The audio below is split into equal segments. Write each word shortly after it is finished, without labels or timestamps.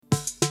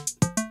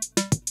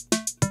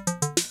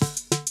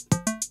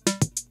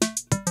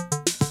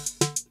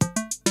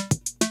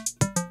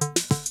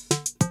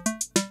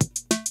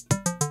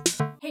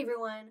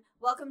everyone.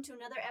 Welcome to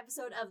another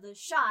episode of The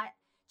Shot.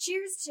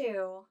 Cheers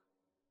to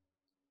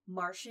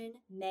Martian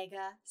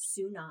mega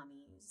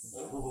tsunamis.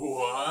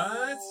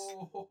 What?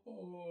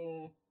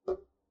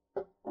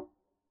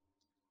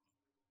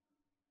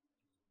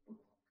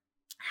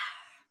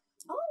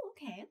 Oh,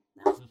 okay.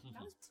 That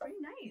was pretty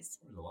nice.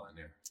 There's a lot in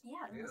there.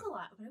 Yeah, there was a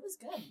lot, but it was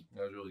good.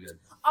 That was really good.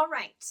 All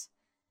right.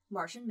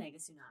 Martian mega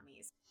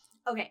tsunamis.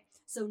 Okay,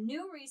 so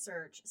new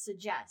research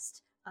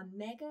suggests a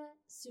mega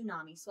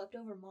tsunami swept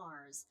over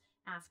Mars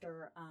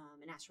after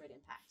an asteroid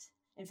impact.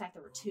 In fact,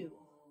 there were two.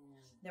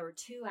 There were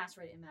two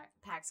asteroid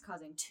impacts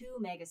causing two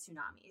mega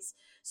tsunamis.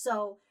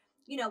 So,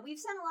 we've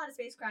sent a lot of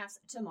spacecrafts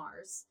to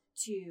Mars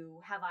to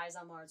have eyes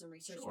on Mars and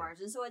research Mars.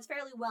 And so it's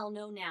fairly well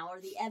known now,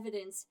 or the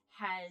evidence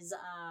has,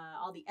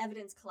 all the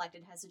evidence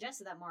collected has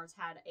suggested that Mars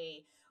had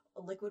a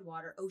liquid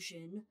water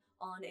ocean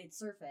on its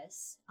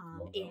surface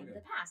in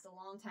the past, a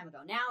long time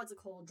ago. Now it's a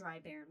cold, dry,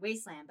 barren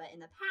wasteland, but in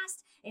the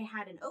past, it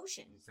had an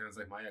ocean. Sounds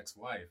like my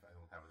ex-wife. I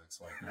don't have an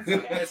ex-wife.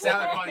 Okay. It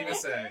sounded funny to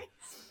say.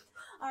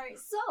 All right,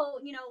 so,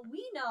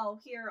 we know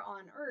here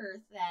on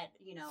Earth that,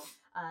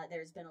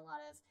 there's been a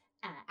lot of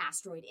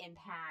asteroid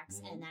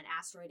impacts, and that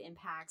asteroid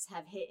impacts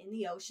have hit in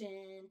the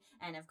ocean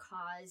and have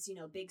caused,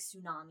 big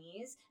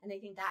tsunamis, and they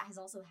think that has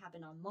also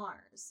happened on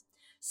Mars.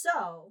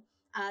 So,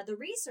 the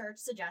research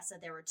suggests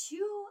that there were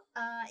two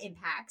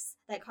impacts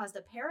that caused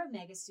a pair of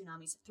mega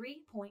tsunamis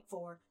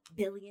 3.4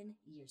 billion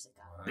years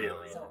ago.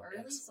 Wow. So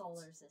early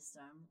solar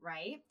system,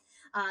 right?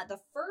 The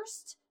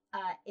first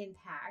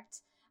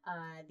impact,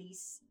 the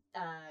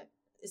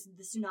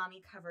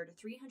tsunami covered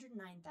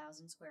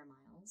 309,000 square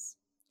miles.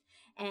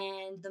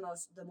 And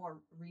the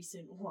more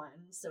recent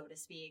one, so to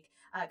speak,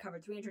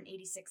 covered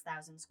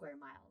 386,000 square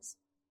miles.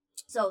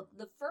 So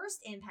the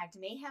first impact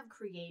may have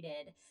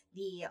created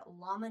the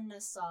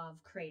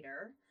Lomonosov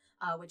crater,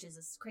 which is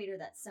a crater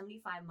that's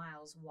 75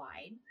 miles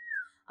wide.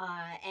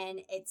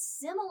 And it's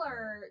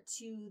similar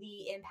to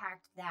the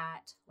impact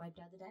that wiped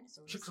out the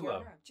dinosaurs.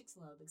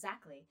 Chicxulub,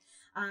 exactly.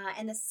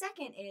 And the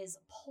second is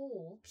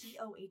Pohl,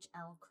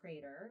 P-O-H-L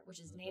crater,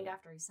 which is named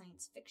after a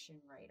science fiction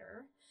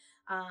writer.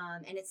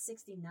 And it's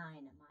 69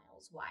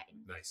 miles wide.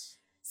 Nice.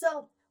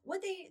 So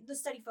what the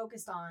study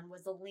focused on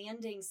was the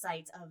landing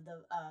sites of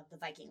the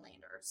Viking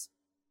landers.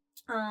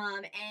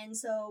 And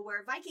so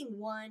where Viking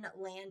 1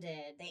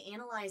 landed, they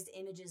analyzed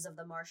images of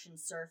the Martian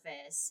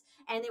surface,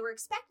 and they were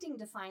expecting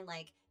to find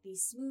like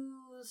these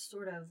smooth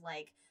sort of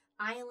like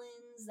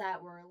islands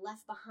that were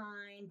left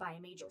behind by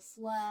a major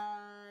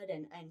flood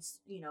and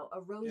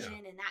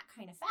erosion in that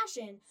kind of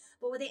fashion.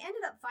 But what they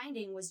ended up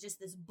finding was just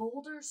this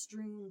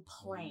boulder-strewn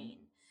plain.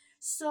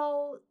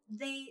 So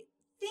they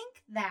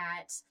think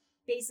that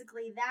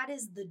basically that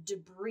is the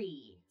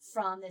debris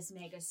from this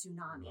mega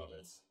tsunami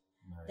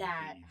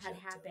that had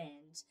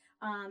happened.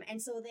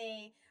 And so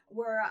they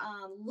were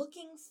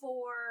looking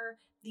for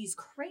these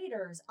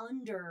craters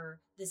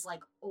under this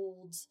like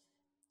old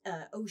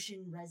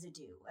ocean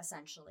residue,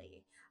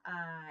 essentially.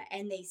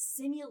 And they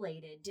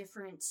simulated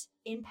different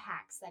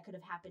impacts that could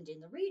have happened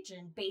in the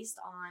region based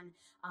on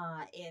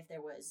if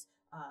there was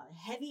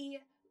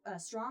heavy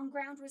strong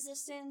ground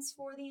resistance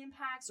for the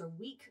impacts or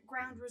weak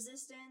ground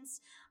resistance.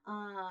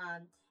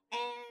 And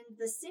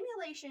the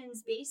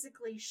simulations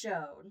basically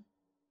showed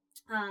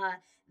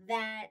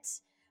that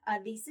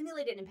the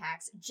simulated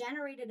impacts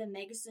generated a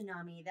mega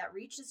tsunami that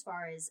reached as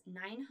far as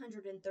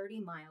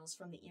 930 miles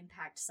from the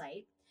impact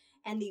site.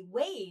 And the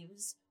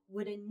waves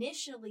would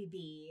initially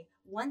be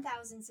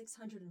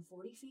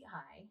 1,640 feet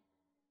high.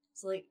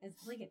 So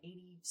it's like an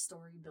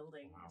 80-story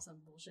building or some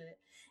bullshit.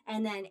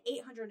 And then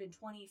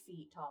 820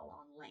 feet tall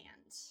on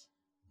land.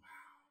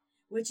 Wow.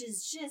 Which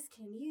is just,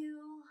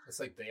 it's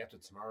like day after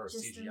tomorrow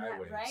CGI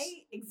waves.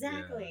 Right?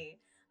 Exactly.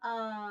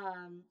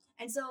 Yeah.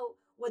 And so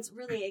what's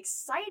really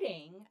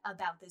exciting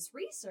about this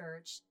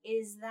research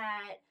is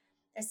that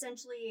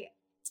essentially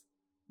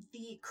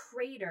the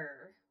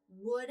crater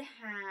would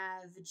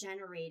have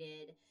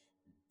generated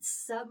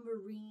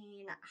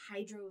submarine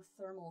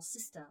hydrothermal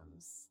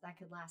systems that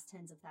could last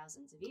tens of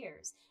thousands of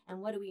years.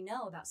 And what do we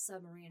know about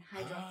submarine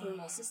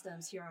hydrothermal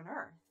systems here on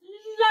Earth?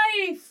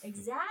 Life!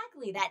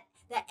 Exactly. That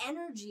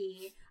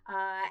energy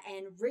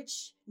and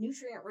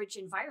nutrient-rich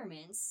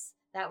environments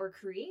that were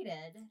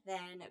created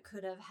then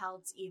could have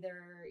helped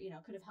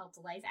helped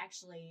life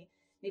actually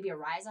maybe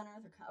arise on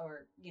Earth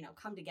or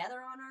come together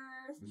on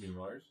Earth. You mean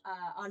Mars?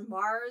 On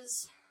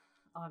Mars.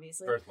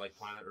 Obviously, Earth-like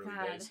planet, early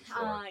days.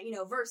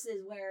 Sure.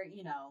 Versus where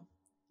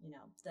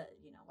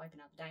wiping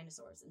out the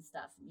dinosaurs and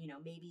stuff.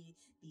 Maybe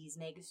these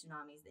mega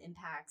tsunamis, the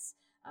impacts,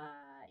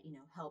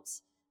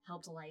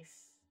 helped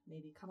life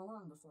maybe come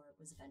along before it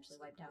was eventually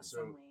wiped out in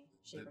some way,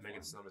 shape, or form. The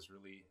mega tsunamis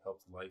really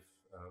helped life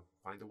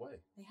find a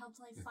way. They helped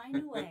life find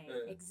a way.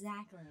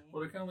 Exactly.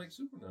 Well, they're kind of like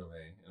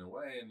supernovae in a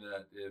way, in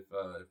that if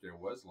there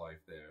was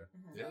life there,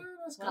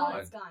 that's well, gone.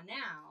 It's gone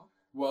now.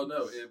 Well,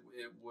 no, it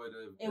would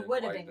have. It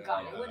would have been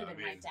gone. It would have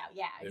been wiped out.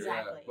 Yeah,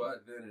 exactly. Yeah,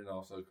 but then it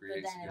also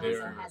creates.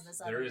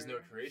 There is no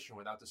creation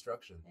without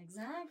destruction.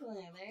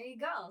 Exactly. There you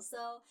go.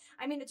 So,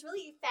 it's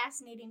really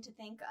fascinating to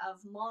think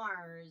of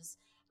Mars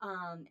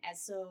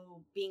as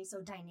being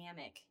so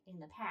dynamic in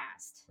the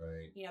past.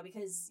 Right. You know,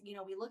 because, you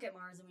know, we look at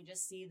Mars and we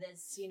just see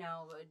this, you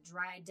know,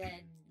 dry,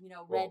 dead, you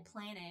know, red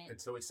planet.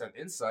 Until we sent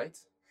InSight.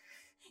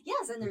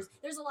 Yes, and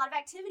there's a lot of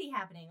activity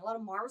happening, a lot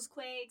of Mars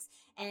quakes,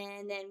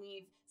 and then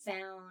we've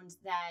found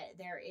that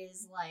there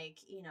is, like,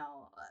 you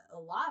know, a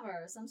lava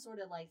or some sort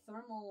of, like,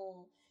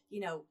 thermal,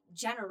 you know,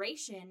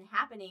 generation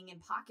happening in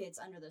pockets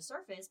under the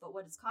surface. But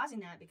what is causing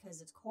that,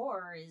 because its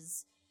core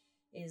is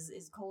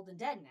cold and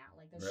dead now.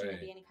 Like, there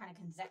shouldn't be any kind of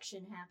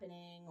convection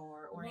happening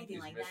or anything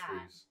like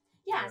mysteries.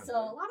 That. Yeah, so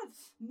a lot of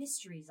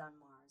mysteries on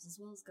Mars as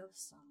well as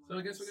ghosts on Mars. So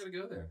I guess we gotta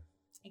go there.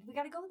 We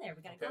gotta go there.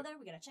 We gotta go there.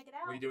 We gotta check it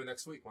out. What are you doing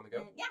next week? Want to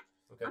go? Yeah.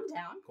 Okay. I'm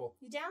down. Cool.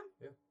 You down?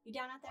 Yeah. You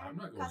down out there? I'm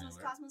not going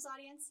Cosmos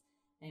audience?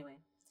 Anyway.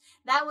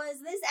 That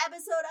was this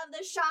episode of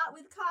The Shot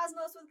with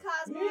Cosmos.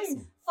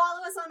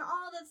 Follow us on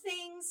all the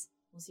things.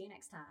 We'll see you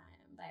next time.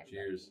 Bye,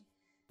 everybody.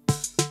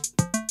 Cheers.